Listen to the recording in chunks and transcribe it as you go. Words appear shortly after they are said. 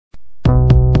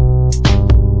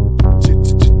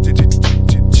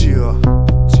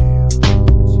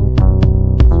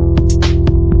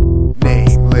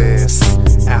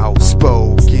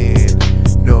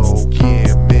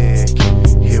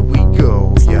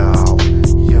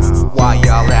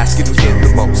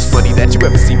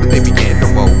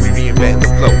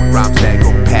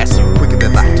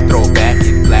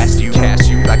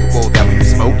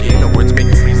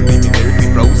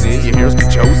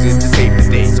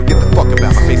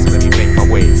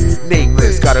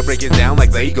break it down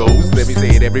like Legos. Let me say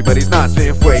it, everybody's not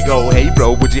spin fuego. Hey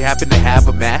bro, would you happen to have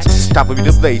a match? Top of me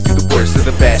to blaze, do the worst of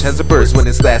the batch. Has a burst when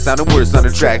it's last, sounding worse on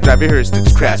the track. Drive your hearse,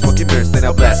 stitch crash, fucking nurse, then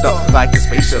I'll blast off like a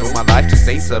space shuttle. My life just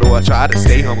ain't subtle, I try to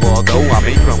stay humble, although I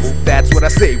may crumble. That's what I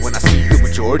say when I see the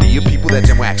majority of people that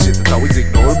jam whack shit that's always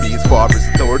ignore me. As far as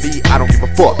authority, I don't give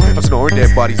a fuck. I'm snoring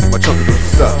dead bodies in my trunk of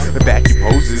those up. And back you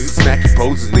poses, smack you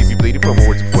poses, leave you bleeding from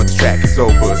words before the track is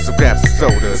over. So grab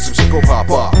some soda, some shit gon' pop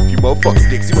off. You motherfucking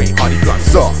dicks, you ain't hard, you gone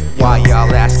soft. Why y'all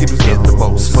asking who's getting the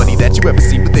most money that you ever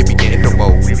seen, but they be getting no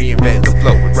more. We reinvent the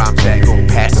flow with rhymes that go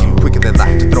past you, quicker than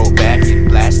life to throw it back and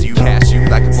blast you, cash you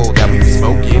like a bowl that we be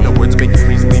smoking. No words make you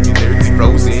freeze, leave you lyrically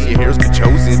frozen. Your hero's been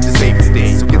chosen to save the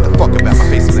day, so get the fuck about my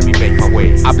face and let me make my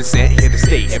way. I've been sent here to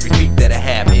state everything that I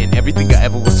have and everything I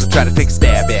ever was, so try to take a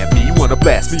stab at me. You wanna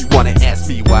blast me, you wanna ask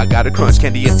me why I gotta crunch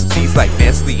candy and some seeds like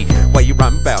Nestle. Why you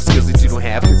rhyme about skills that you don't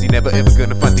have, cause you never ever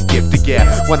gonna find the gift to gap.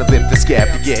 Wanna lift the scab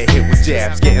to get hit with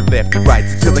jabs, getting left and right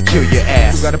until I kill your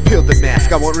ass. You gotta peel the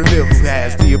mask, I won't reveal who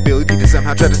has the ability to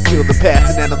somehow try to steal the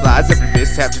past and analyze every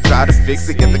mishap to try to fix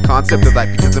it. Get the concept of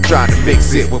life because I'm trying to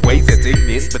mix it with ways that's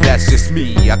ignorant, but that's just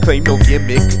me. I claim no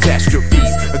gimmick,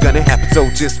 catastrophes are gonna happen, so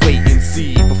just wait and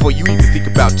see before you even think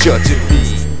about judging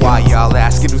me. Why y'all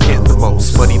asking who's getting the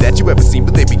most money that you ever seen,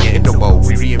 but they be getting no more.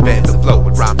 We reinvent the flow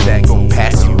with rhymes that go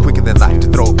past you, quicker than life to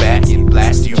throw it back and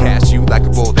blast you, cash you like a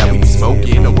bowl that we be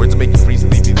smoking. No words to make you freeze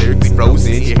and leave you lyrically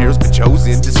frozen. Your hero's been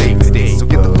chosen to save the day, so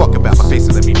get the fuck about my face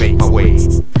and let me make my way.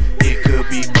 It could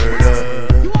be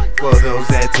murder for those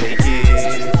that take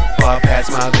it far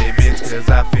past my limits, cause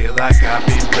I feel like I've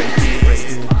been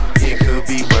breaking. It could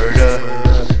be murder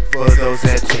for those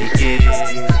that take it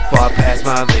far past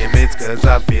my limits, cause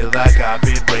I feel like I've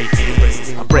been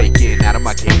breaking. I'm breaking out of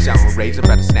my cage, I'm enraged, I'm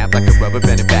about to snap like a rubber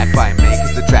band and back by a man,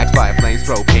 cause the track's fire flames,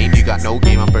 propane. You got no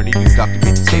game, I'm burning these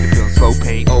documents, state of feeling slow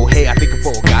pain. Oh hey, I think I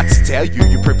forgot to tell you,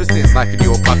 your purpose in life and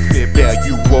your approximate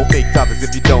value won't make dollars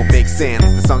if you don't make sense.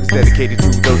 The song is dedicated to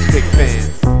those big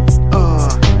fans.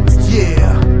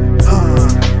 Yeah.